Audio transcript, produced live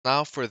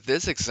Now for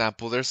this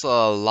example, there's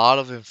a lot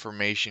of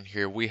information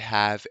here. We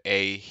have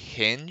a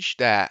hinge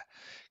that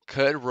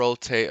could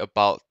rotate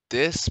about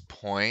this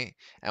point,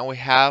 and we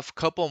have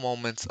couple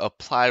moments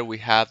applied. We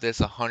have this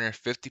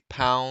 150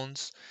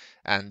 pounds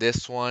and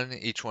this one,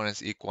 each one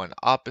is equal and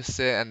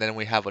opposite, and then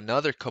we have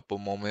another couple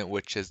moment,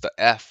 which is the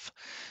F.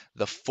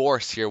 The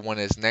force here, one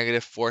is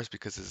negative force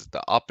because it's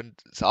the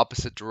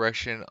opposite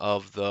direction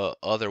of the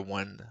other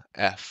one,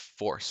 F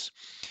force.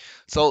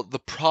 So the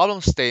problem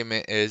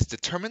statement is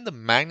determine the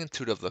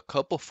magnitude of the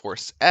couple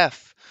force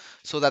F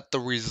so that the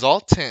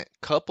resultant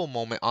couple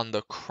moment on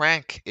the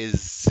crank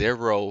is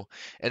 0.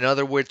 In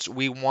other words,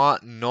 we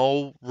want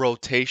no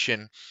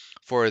rotation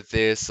for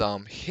this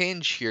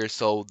hinge here.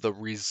 So the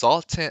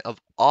resultant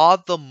of all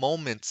the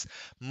moments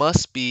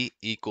must be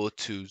equal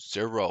to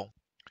 0.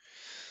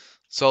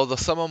 So the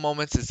sum of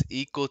moments is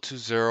equal to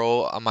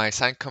 0. My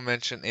sign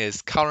convention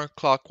is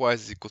counterclockwise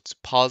is equal to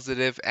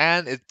positive,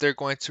 and they're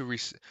going to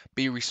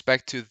be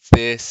respect to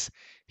this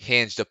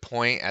hinge, the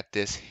point at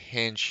this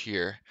hinge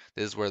here.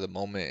 This is where the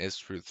moment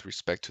is with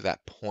respect to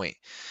that point.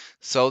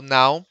 So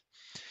now,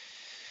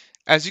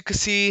 as you can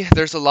see,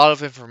 there's a lot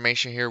of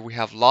information here. We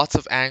have lots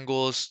of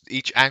angles.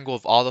 Each angle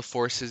of all the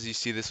forces, you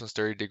see this one's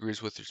 30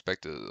 degrees with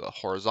respect to the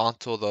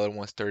horizontal, the other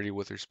one's 30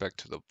 with respect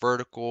to the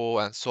vertical,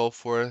 and so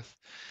forth.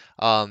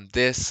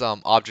 This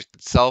object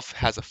itself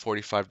has a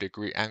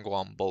 45-degree angle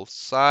on both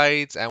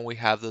sides, and we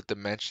have the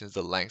dimensions,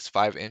 the lengths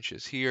 5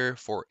 inches here,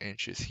 4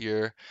 inches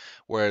here,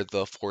 where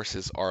the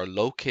forces are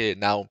located.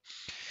 Now,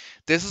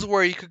 this is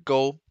where you could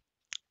go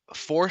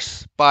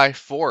force by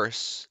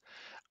force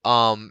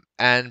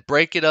and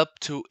break it up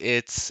to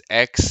its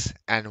x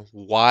and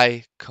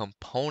y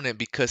component,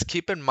 because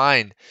keep in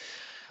mind,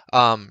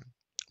 um,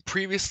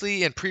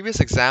 previously, in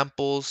previous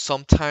examples,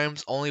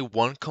 sometimes only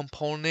one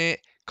component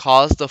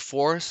caused the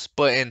force,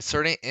 but in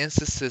certain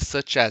instances,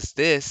 such as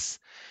this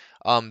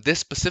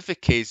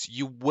specific case,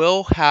 you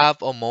will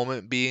have a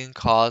moment being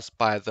caused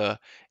by the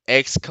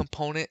x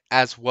component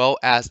as well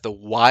as the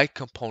y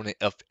component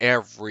of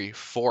every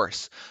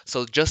force.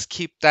 So just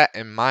keep that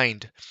in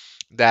mind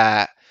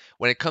that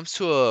when it comes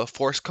to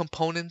force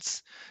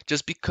components,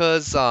 just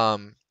because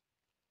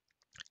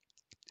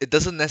it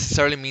doesn't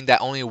necessarily mean that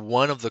only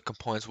one of the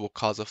components will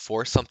cause a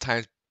force.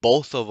 Sometimes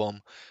both of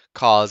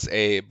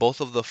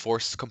the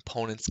force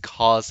components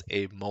cause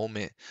a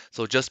moment.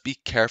 So just be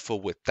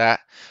careful with that.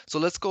 So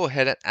let's go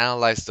ahead and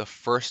analyze the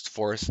first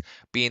force,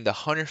 being the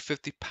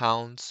 150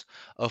 pounds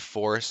of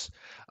force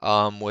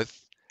with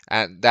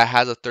and that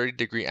has a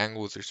 30-degree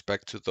angle with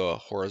respect to the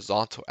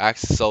horizontal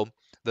axis. So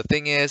the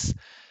thing is,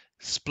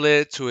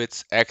 split it to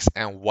its x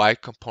and y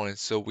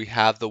components. So we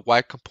have the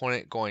y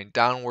component going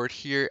downward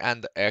here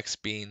and the x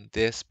being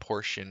this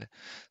portion.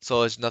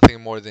 So it's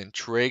nothing more than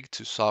trig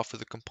to solve for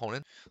the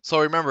component.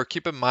 So remember,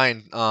 keep in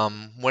mind,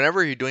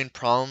 whenever you're doing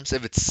problems,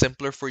 if it's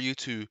simpler for you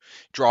to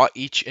draw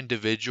each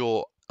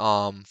individual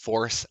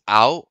force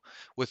out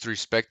with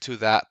respect to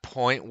that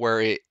point where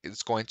it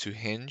is going to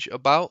hinge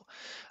about,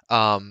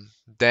 um,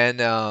 then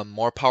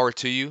more power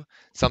to you.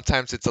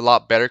 Sometimes it's a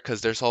lot better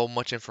because there's so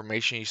much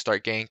information, you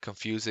start getting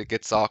confused, it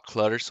gets all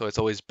cluttered, so it's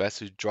always best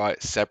to draw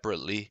it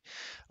separately.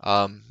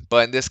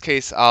 But in this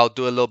case, I'll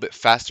do a little bit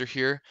faster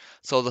here.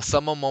 So the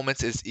sum of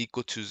moments is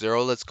equal to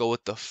 0. Let's go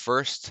with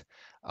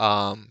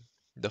um,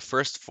 the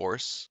first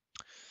force.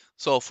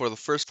 So for the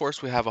first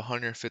force, we have a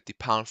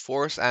 150-pound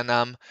force, and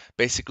I'm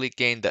basically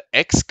getting the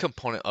x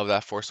component of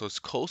that force, so it's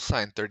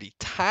cosine 30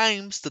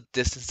 times the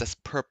distance that's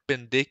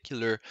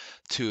perpendicular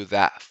to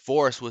that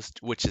force,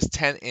 which is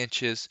 10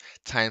 inches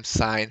times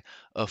sine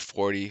of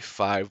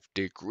 45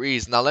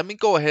 degrees. Now let me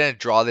go ahead and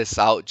draw this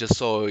out just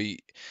so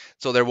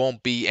there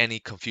won't be any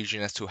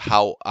confusion as to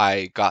how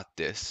I got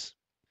this.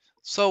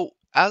 So,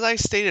 as I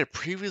stated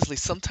previously,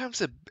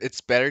 sometimes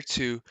it's better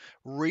to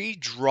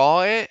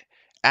redraw it,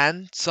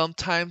 and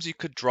sometimes you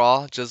could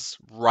draw just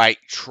right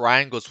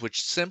triangles,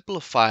 which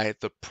simplify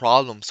the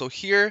problem. So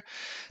here,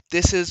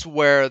 this is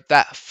where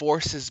that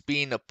force is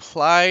being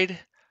applied,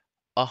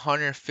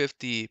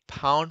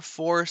 150-pound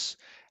force,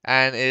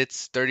 and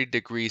it's 30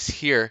 degrees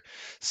here.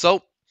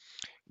 So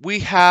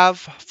we have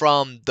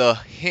from the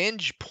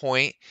hinge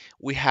point,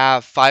 we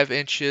have 5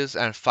 inches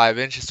and 5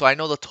 inches. So I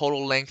know the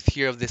total length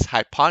here of this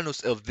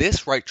hypotenuse of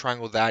this right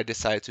triangle that I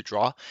decided to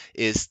draw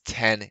is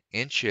 10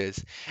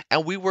 inches.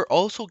 And we were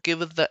also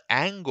given the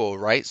angle,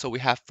 right? So we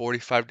have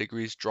 45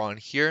 degrees drawn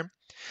here.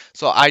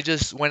 So I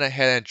just went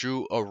ahead and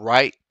drew a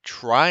right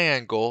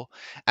triangle.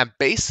 And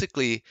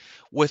basically,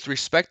 with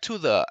respect to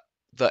the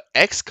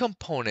x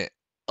component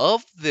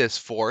of this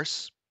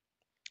force,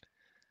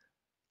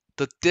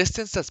 the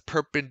distance that's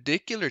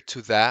perpendicular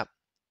to that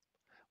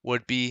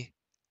would be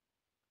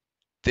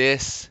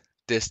this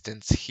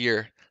distance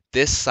here,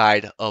 this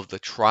side of the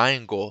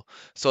triangle.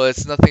 So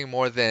it's nothing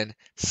more than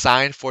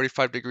sine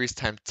 45 degrees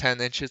times 10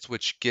 inches,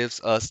 which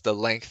gives us the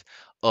length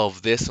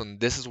of this one.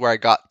 This is where I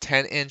got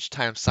 10 inch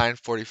times sine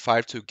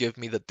 45 to give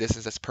me the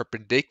distance that's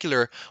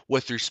perpendicular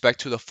with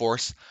respect to the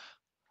force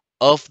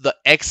of the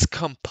x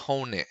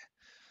component.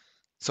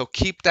 So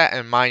keep that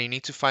in mind. You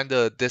need to find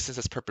the distance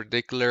that's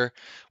perpendicular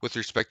with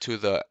respect to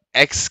the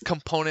x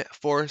component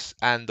force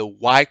and the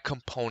y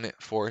component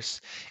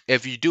force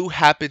if you do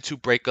happen to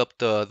break up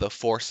the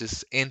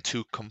forces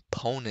into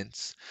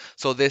components.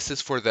 So this is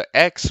for the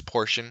x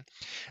portion.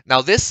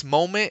 Now this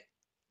moment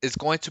is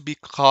going to be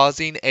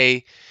causing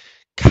a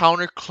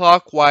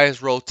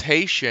counterclockwise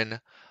rotation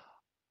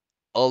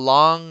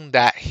along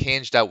that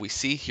hinge that we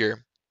see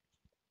here.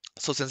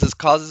 So since this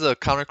causes a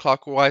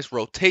counterclockwise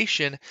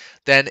rotation,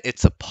 then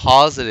it's a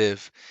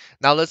positive.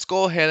 Now let's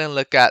go ahead and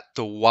look at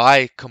the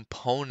y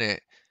component.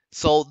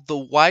 So the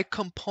y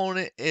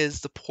component is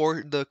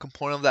the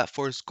component of that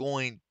force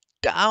going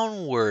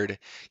downward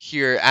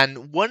here.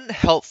 And one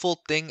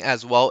helpful thing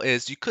as well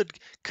is you could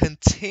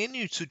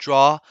continue to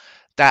draw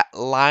that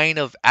line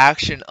of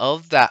action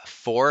of that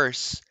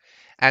force.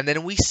 And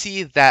then we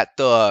see that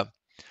the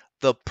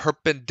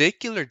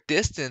perpendicular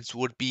distance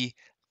would be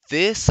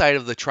this side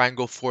of the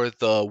triangle for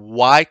the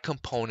y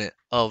component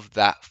of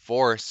that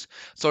force.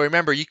 So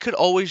remember, you could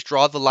always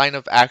draw the line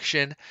of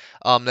action.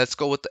 Let's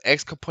go with the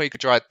x component. You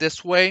could draw it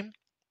this way.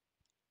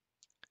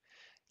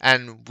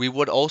 And we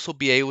would also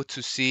be able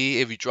to see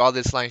if you draw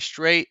this line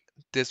straight,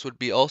 this would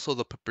be also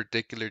the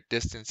perpendicular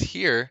distance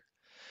here.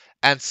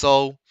 And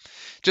so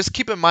just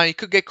keep in mind, you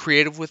could get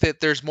creative with it.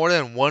 There's more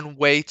than one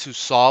way to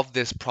solve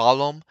this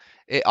problem.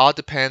 It all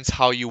depends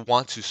how you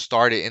want to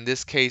start it. In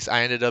this case,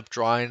 I ended up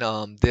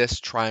drawing this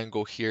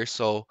triangle here,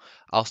 so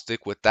I'll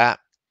stick with that.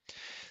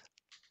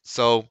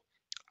 So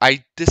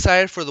I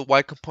decided for the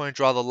y component,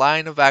 draw the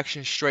line of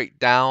action straight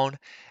down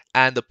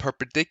and the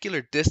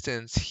perpendicular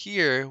distance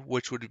here,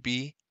 which would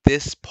be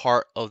this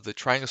part of the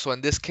triangle. So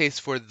in this case,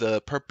 for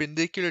the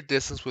perpendicular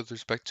distance with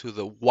respect to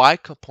the y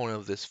component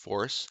of this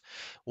force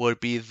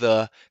would be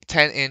the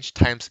 10"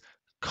 times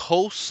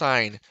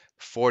cosine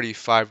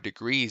 45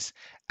 degrees.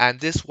 And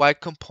this y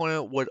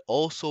component would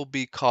also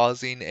be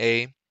causing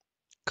a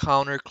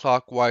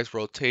counterclockwise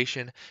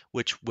rotation,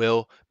 which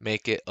will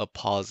make it a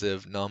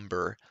positive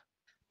number.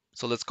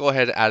 So let's go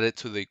ahead and add it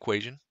to the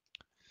equation.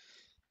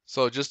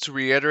 So just to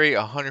reiterate,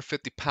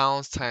 150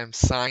 pounds times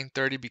sine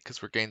 30 because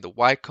we're getting the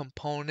y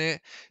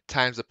component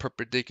times the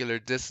perpendicular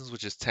distance,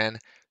 which is 10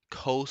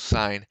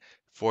 cosine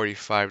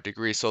 45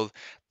 degrees. So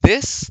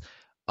this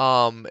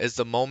is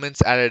the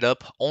moments added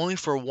up only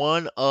for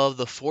one of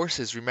the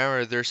forces.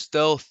 Remember, there's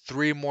still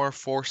three more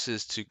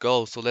forces to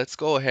go. So let's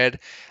go ahead.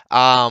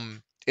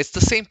 It's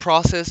the same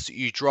process.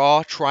 You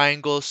draw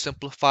triangles,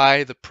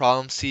 simplify the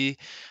problem, see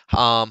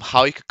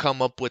how you could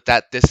come up with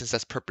that distance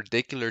that's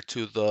perpendicular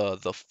to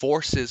the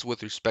forces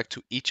with respect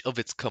to each of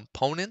its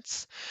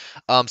components.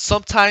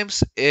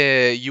 Sometimes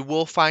you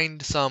will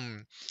find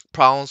some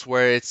problems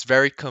where it's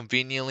very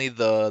conveniently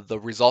the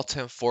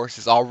resultant force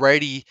is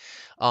already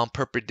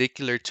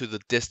perpendicular to the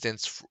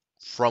distance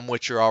from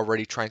which you're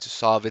already trying to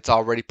solve. It's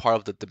already part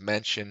of the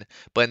dimension.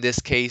 But in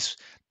this case,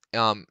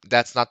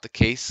 that's not the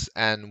case,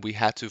 and we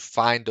had to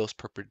find those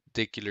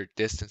perpendicular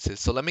distances.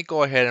 So let me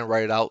go ahead and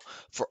write it out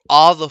for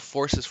all the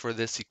forces for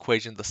this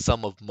equation, the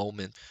sum of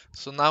moments.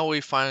 So now we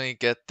finally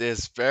get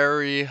this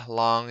very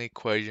long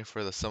equation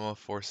for the sum of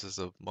forces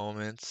of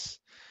moments.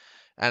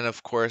 And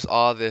of course,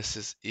 all this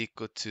is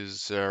equal to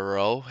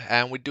 0.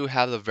 And we do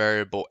have the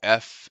variable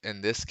f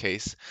in this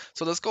case.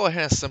 So let's go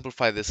ahead and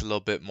simplify this a little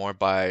bit more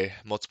by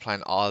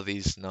multiplying all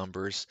these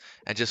numbers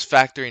and just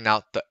factoring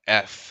out the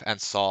f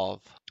and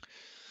solve.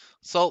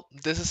 So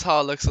this is how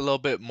it looks a little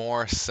bit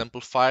more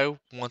simplified.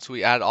 Once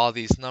we add all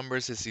these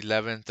numbers, it's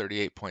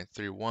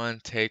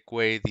 1138.31. Take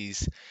away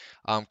these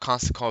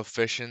constant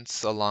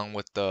coefficients along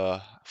with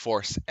the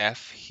force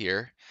F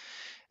here.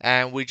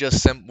 And we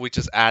just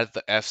add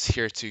the F's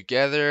here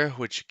together,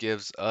 which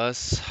gives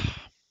us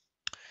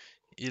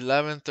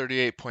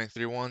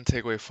 1138.31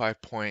 take away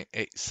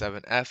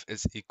 5.87 F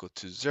is equal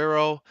to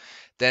 0.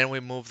 Then we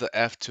move the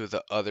F to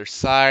the other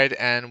side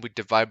and we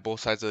divide both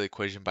sides of the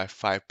equation by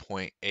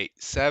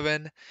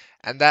 5.87.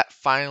 And that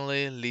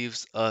finally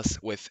leaves us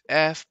with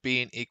F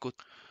being equal to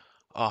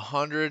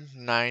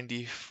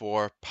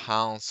 194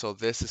 pounds. So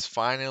this is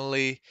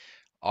finally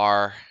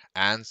our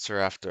answer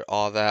after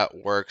all that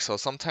work. So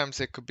sometimes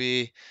it could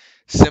be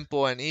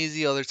simple and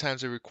easy, other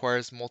times it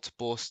requires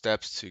multiple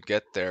steps to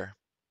get there.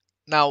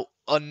 Now,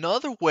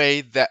 another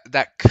way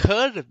that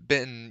could have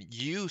been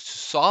used to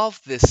solve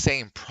this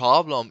same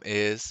problem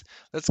is,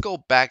 let's go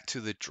back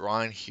to the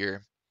drawing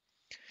here.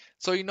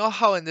 So you know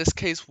how in this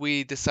case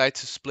we decide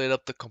to split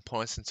up the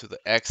components into the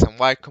x and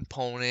y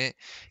component,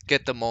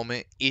 get the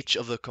moment each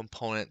of the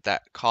component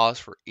that calls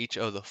for each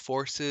of the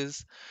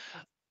forces.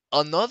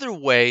 Another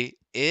way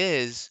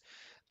is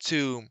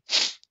to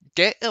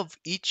get of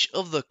each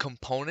of the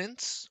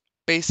components,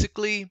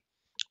 basically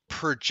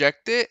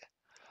project it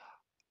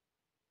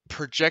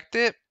project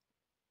it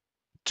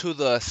to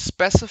the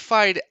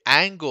specified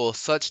angle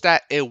such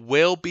that it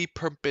will be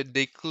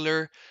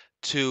perpendicular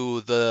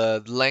to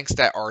the lengths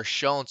that are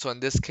shown. So in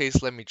this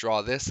case, let me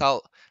draw this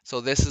out.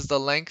 So this is the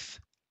length.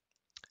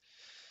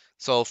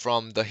 So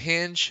from the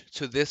hinge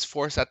to this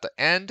force at the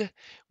end,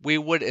 we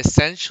would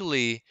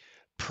essentially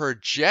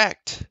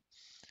project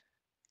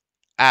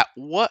at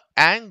what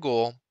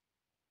angle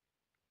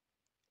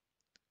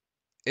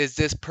is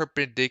this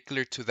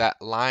perpendicular to that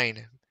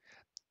line?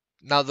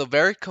 Now, the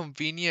very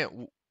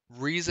convenient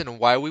reason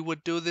why we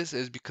would do this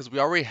is because we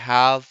already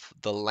have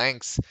the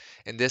lengths.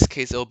 In this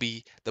case, it'll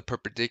be the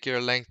perpendicular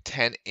length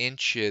 10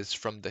 inches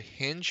from the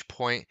hinge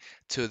point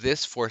to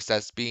this force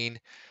that's being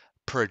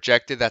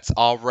projected that's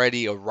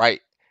already a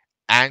right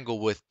angle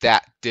with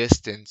that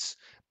distance.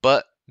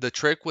 But the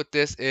trick with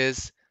this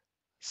is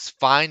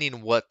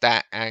finding what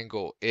that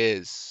angle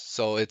is.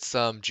 So it's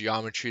some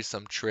geometry,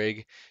 some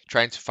trig,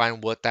 trying to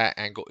find what that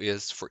angle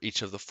is for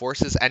each of the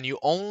forces. And you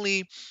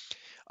only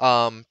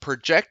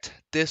project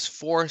this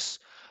force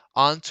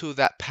onto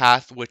that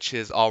path which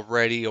is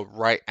already a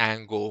right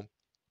angle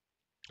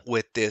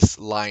with this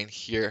line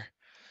here.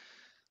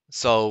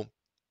 So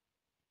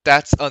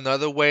that's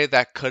another way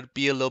that could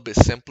be a little bit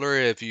simpler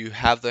if you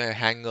have the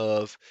hang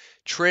of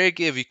trig,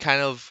 if you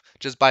kind of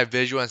just by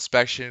visual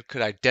inspection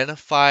could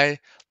identify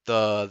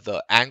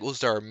the angles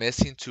that are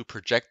missing to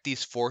project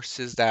these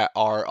forces that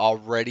are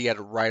already at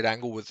a right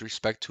angle with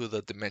respect to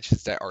the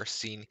dimensions that are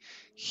seen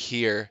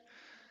here.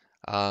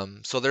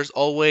 So there's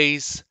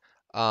always,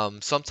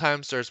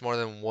 sometimes there's more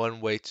than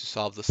one way to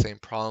solve the same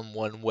problem.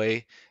 One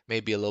way may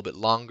be a little bit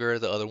longer,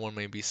 the other one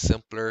may be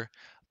simpler,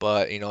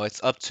 but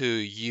it's up to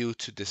you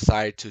to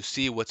decide to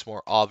see what's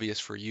more obvious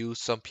for you.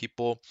 Some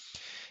people,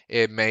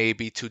 it may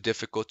be too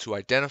difficult to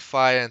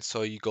identify, and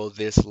so you go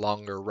this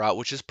longer route,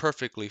 which is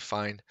perfectly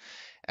fine.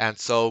 And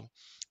so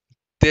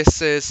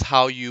this is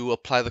how you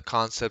apply the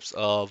concepts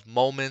of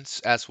moments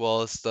as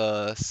well as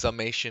the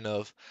summation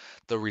of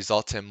the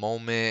resultant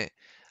moment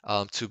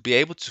to be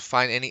able to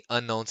find any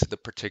unknowns in the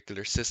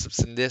particular systems.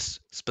 In this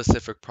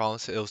specific problem,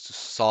 it was to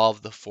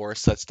solve the force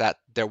such that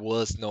there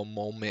was no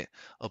moment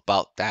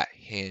about that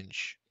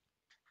hinge.